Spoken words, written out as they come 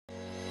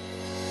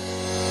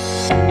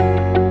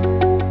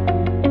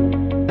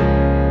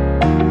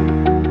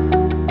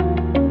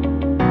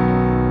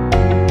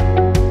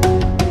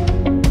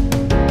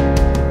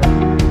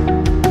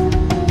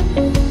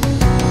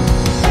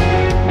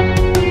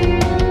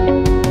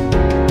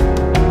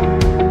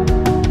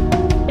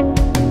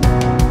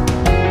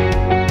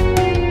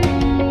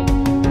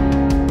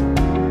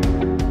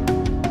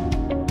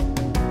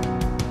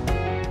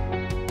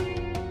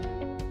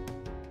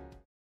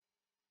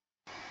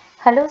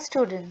Hello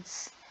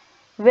students,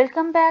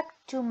 welcome back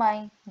to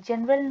my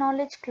general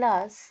knowledge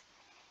class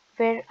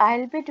where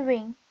I'll be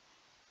doing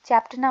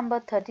chapter number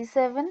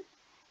 37,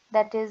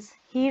 that is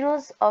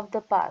Heroes of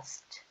the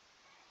Past,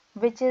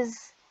 which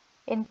is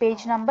in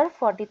page number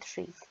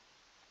 43.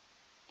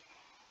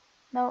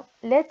 Now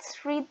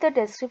let's read the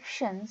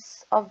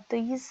descriptions of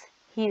these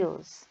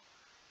heroes.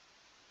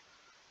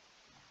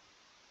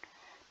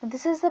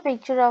 This is the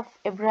picture of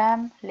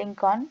Abraham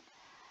Lincoln.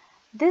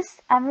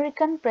 This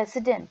American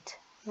president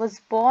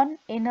was born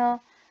in a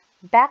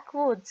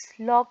backwoods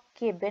log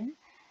cabin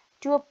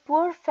to a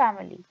poor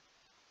family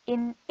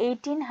in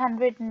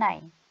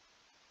 1809.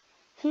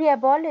 He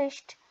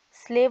abolished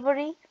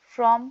slavery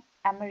from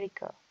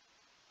America.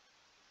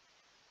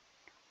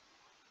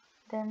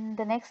 Then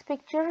the next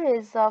picture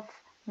is of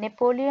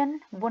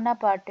Napoleon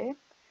Bonaparte.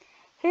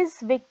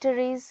 His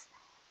victories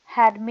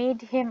had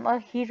made him a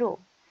hero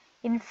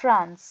in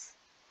France,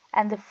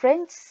 and the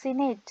French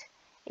Senate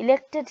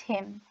elected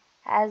him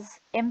as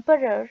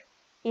emperor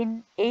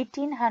in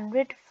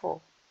 1804.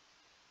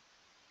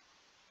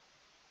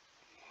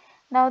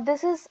 Now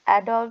this is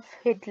Adolf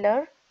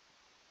Hitler.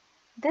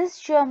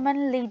 This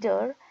German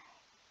leader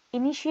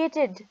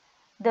initiated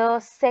the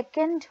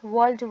Second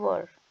World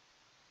War.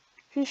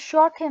 He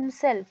shot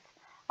himself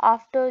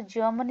after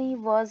Germany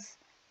was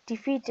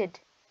defeated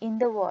in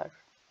the war.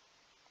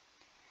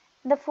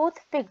 The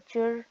fourth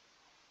picture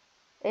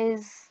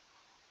is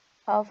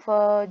of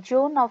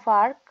Joan of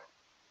Arc.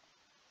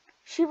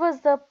 She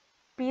was the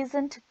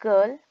peasant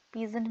girl,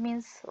 peasant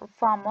means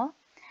farmer,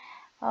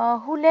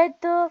 who led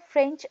the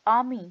French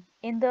army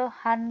in the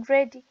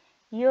 100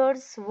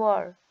 Years'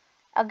 War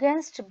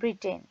against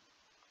Britain.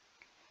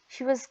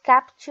 She was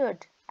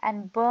captured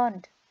and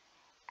burned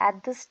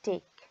at the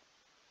stake.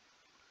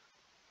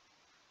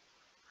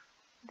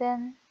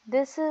 Then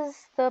this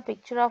is the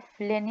picture of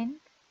Lenin.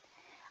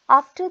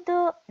 After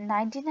the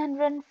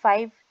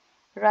 1905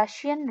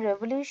 Russian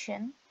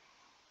Revolution,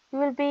 you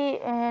will be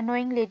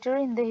knowing later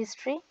in the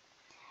history,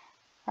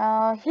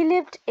 he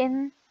lived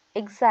in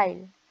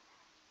exile,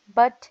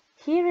 but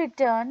he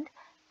returned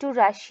to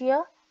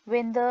Russia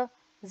when the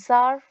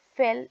Tsar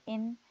fell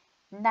in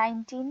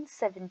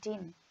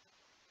 1917.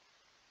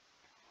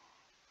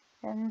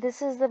 And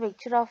this is the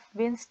picture of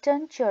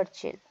Winston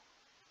Churchill.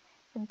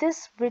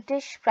 This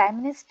British Prime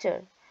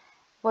Minister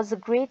was a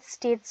great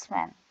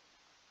statesman.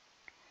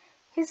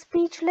 He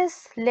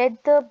speechlessly led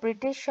the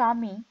British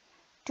Army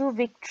to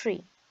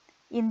victory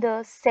in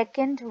the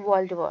Second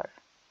World War.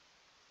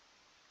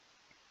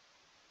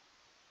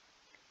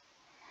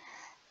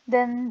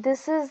 Then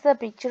this is the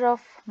picture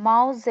of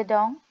Mao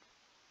Zedong.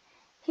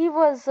 He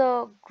was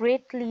a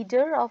great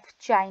leader of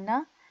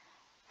China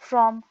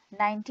from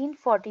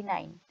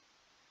 1949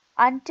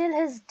 until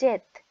his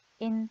death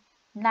in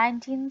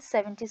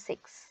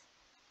 1976.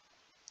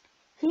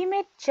 He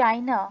made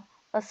China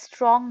a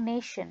strong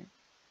nation.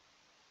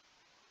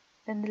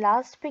 Then the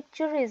last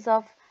picture is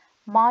of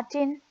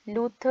Martin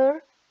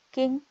Luther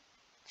King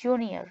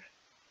Jr.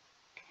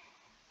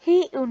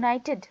 He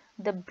united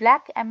the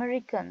black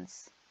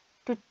Americans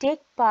to take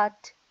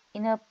part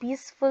in a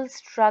peaceful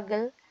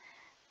struggle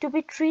to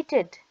be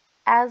treated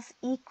as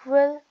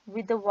equal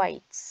with the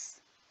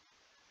whites.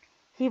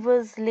 He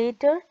was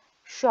later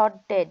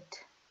shot dead.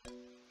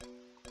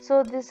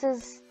 So this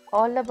is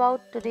all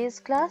about today's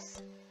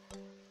class.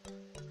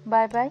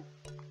 Bye bye.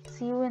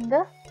 See you in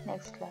the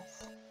next class.